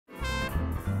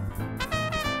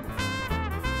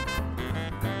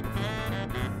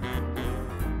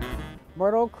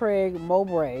Myrtle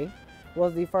Mowbray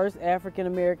was the first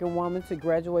African-American woman to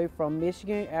graduate from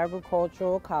Michigan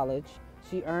Agricultural College.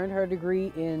 She earned her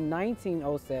degree in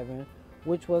 1907,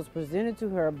 which was presented to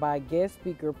her by guest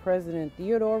speaker President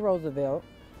Theodore Roosevelt.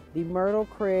 The Myrtle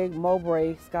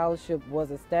Mowbray Scholarship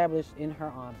was established in her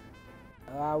honor.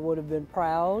 I would have been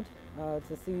proud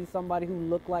to see somebody who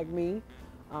looked like me.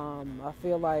 I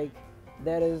feel like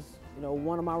that is,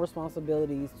 one of my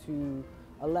responsibilities, to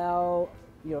allow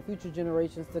future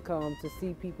generations to come to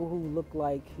see people who look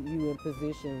like you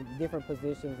in different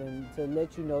positions, and to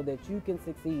let you know that you can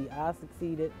succeed. I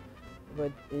succeeded,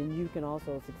 and you can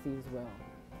also succeed as well.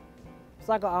 It's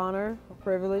like an honor, a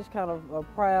privilege, kind of a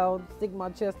proud, stick my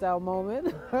chest out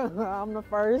moment. I'm the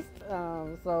first,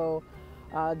 so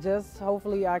just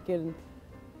hopefully I can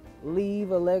leave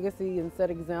a legacy and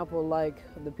set example like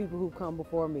the people who come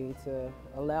before me, to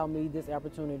allow me this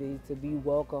opportunity to be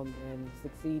welcomed and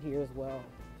succeed here as well.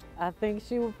 I think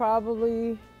she would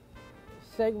probably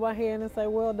shake my hand and say,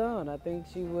 well done. I think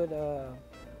she would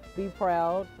be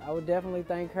proud. I would definitely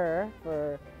thank her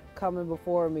for coming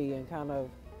before me and kind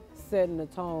of setting the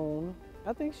tone.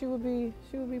 I think she would be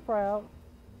proud.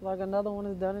 Like another one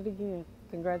has done it again.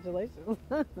 Congratulations.